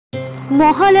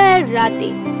মহালয়ার রাতে,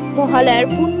 মহালয়ার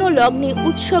পুণ্য লগ্নে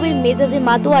উৎসবের মেজাজে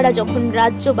মাতোয়ারা যখন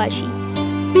রাজ্যবাসী,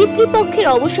 পিতৃপক্ষের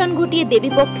অবসান ঘটিয়ে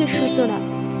দেবীপক্ষের সূচনা,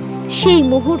 সেই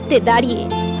মুহূর্তে দাঁড়িয়ে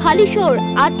হালিশহর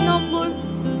 ৮ নম্বর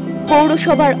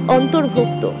পৌরসভার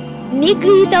অন্তর্ভুক্ত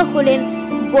নিগৃহীতা হলেন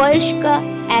বয়স্কা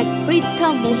এক বৃদ্ধা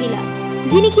মহিলা,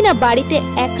 যিনি কিনা বাড়িতে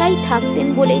একাই থাকতেন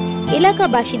বলে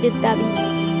এলাকাবাসীদের দাবি।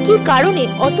 কি কারণে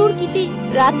অতর্কিতে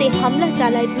রাতে হামলা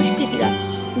চালায় দুষ্কৃতীরা,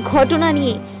 ঘটনা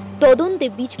নিয়ে তদন্তে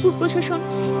বীজপুর প্রশাসন,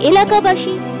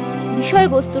 এলাকাবাসী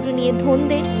বিষয়বস্তুটি নিয়ে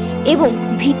ধন্দে এবং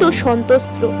ভীত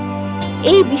সন্ত্রস্ত।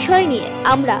 এই বিষয় নিয়ে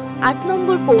আমরা ৮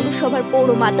 নম্বর পৌরসভার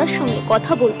পৌরমাতার সঙ্গে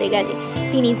কথা বলতে গেলে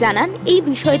তিনি জানান এই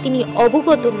বিষয়ে তিনি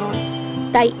অবগত নন,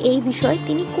 তাই এই বিষয়ে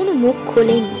তিনি কোনো মুখ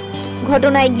খোলেননি।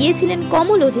 ঘটনায় গিয়েছিলেন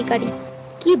কমল অধিকারী,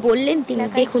 কি বললেন তিনি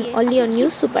দেখুন অলিও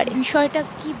নিউজ সুপারে। বিষয়টা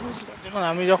কি বুঝলেন? দেখুন,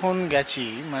 আমি যখন গেছি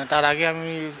তার আগে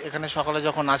আমি এখানে সকালে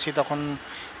যখন আসি তখন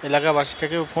এলাকাবাসী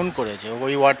থেকে ফোন করেছে,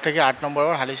 ওই ওয়ার্ড থেকে ৮ নম্বর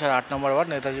ওয়ার্ড, হালিশহর ৮ নম্বর ওয়ার্ড,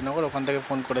 নেতাজি নগর, ওখান থেকে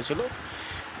ফোন করেছিল।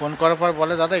 ফোন করার পর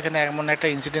বলে, দাদা এখানে এমন একটা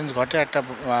ইনসিডেন্স ঘটে, একটা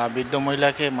বৃদ্ধ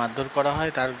মহিলাকে মারধর করা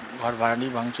হয়, তার ঘর বাড়ি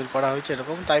ভাঙচুর করা হয়েছে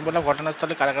এরকম। তাই বললাম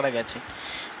ঘটনাস্থলে কারা কারা গেছে।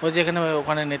 বলছে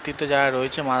ওখানে নেতৃত্ব যারা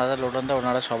রয়েছে, মাদাদা, লোডনদা,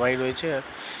 ওনারা সবাই রয়েছে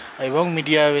এবং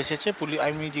মিডিয়াও এসেছে।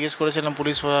 আমি জিজ্ঞেস করেছিলাম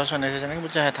পুলিশ প্রশাসন এসেছে নাকি,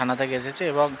 বলছে হ্যাঁ থানা থেকে এসেছে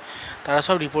এবং তারা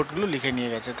সব রিপোর্টগুলো লিখে নিয়ে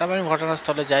গেছে। তারপর আমি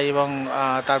ঘটনাস্থলে যাই এবং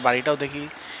তার বাড়িটাও দেখি,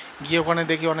 গিয়ে ওখানে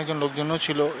দেখি অনেকজন লোকজনও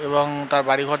ছিল এবং তার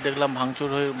বাড়িঘর দেখলাম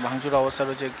ভাঙচুর অবস্থা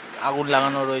রয়েছে, আগুন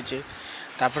লাগানো রয়েছে।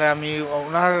 তারপরে আমি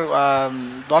ওনার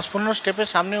 ১০-১৫ স্টেপের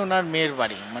সামনে ওনার মেয়ের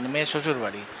বাড়ি, মেয়ের শ্বশুর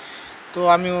বাড়ি। তো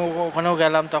আমি ওখানেও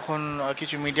গেলাম, তখন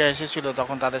কিছু মিডিয়া এসেছিলো,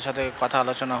 তখন তাদের সাথে কথা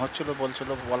আলোচনা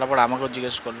বলার পর আমাকেও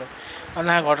জিজ্ঞেস করলো।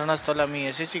 হ্যাঁ ঘটনাস্থলে আমি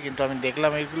এসেছি, কিন্তু আমি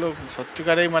দেখলাম এইগুলো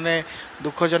সত্যিকারেই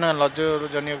দুঃখজনক,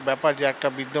 লজ্জাজনক ব্যাপার যে একটা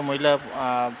বৃদ্ধ মহিলা,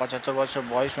 ৭৫ বছর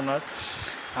বয়স ওনার।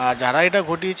 আর যারা এটা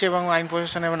ঘটিয়েছে এবং আইন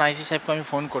প্রশাসন এবং আইসি সাহেবকে আমি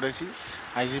ফোন করেছি,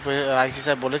 আইসি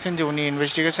সাহেব বলেছেন যে উনি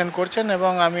ইনভেস্টিগেশন করছেন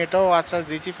এবং আমি এটাও আশ্বাস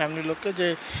দিয়েছি ফ্যামিলির লোককে যে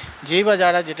যেই বা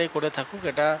যারা যেটাই করে থাকুক,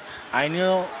 এটা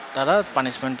আইনেও তারা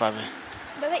পানিশমেন্ট পাবে।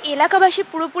 দাদা, এলাকাবাসী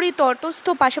পুরোপুরি তটস্থ,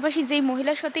 পাশাপাশি যেই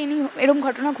মহিলার সাথে এরকম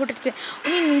ঘটনা ঘটেছে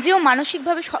উনি নিজেও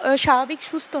মানসিকভাবে স্বাভাবিক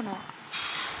সুস্থ নয়।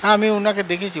 হ্যাঁ, আমি ওনাকে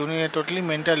দেখেছি, উনি টোটালি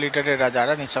মেন্টাল রিটার্ডেড।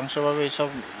 যারা নৃশংসভাবে এইসব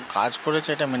কাজ করেছে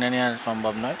এটা মেনে নেওয়া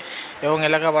সম্ভব নয় এবং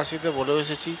এলাকাবাসীদের বলেও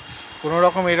এসেছি কোনো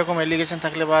রকম এরকম এলিগেশন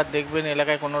থাকলে বা দেখবেন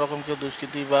এলাকায় কোনো রকম কেউ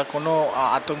দুষ্কৃতি বা কোনো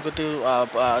আতঙ্কিত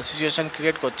সিচুয়েশান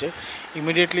ক্রিয়েট করছে,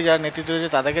 ইমিডিয়েটলি যারা নেতৃত্ব রয়েছে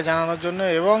তাদেরকে জানানোর জন্য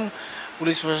এবং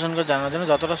পুলিশ প্রশাসনকে জানানোর জন্য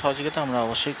যতটা সহযোগিতা আমরা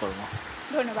অবশ্যই করব।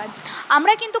 ধন্যবাদ।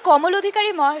 আমরা কিন্তু কমল অধিকারী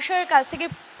মহাশয়ের কাছ থেকে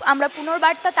আমরা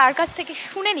পুনর্বার্তা তার কাছ থেকে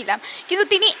শুনে নিলাম, কিন্তু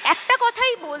তিনি একটা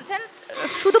কথাই বলছেন,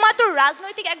 শুধুমাত্র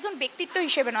রাজনৈতিক একজন ব্যক্তিত্ব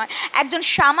হিসেবে নয়, একজন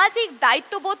সামাজিক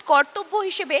দায়িত্ববোধ কর্তব্য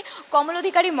হিসেবে কমল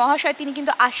অধিকারী মহাশয় তিনি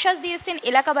কিন্তু আশ্বাস দিয়েছেন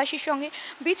এলাকাবাসীর সঙ্গে।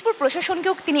 বীজপুর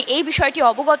প্রশাসনকেও তিনি এই বিষয়টি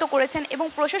অবগত করেছেন এবং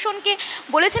প্রশাসনকে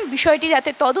বলেছেন বিষয়টি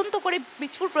যাতে তদন্ত করে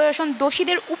বীজপুর প্রশাসন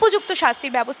দোষীদের উপযুক্ত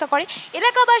শাস্তির ব্যবস্থা করে।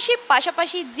 এলাকাবাসীর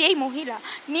পাশাপাশি যেই মহিলা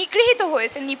নিগৃহীত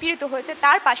হয়েছেন, নিপীড়িত হয়েছে,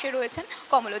 তার পাশে রয়েছেন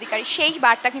কমল অধিকারী, সেই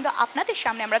বার্তা কিন্তু আপনাদের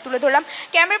সামনে আমরা তুলে ধরলাম।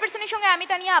 ক্যামেরা পার্সনের সঙ্গে আমি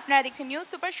তানিয়া, আপনারা দেখছেন নিউজ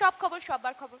সুপার, সব খবর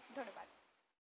সবার খবর। ধন্যবাদ।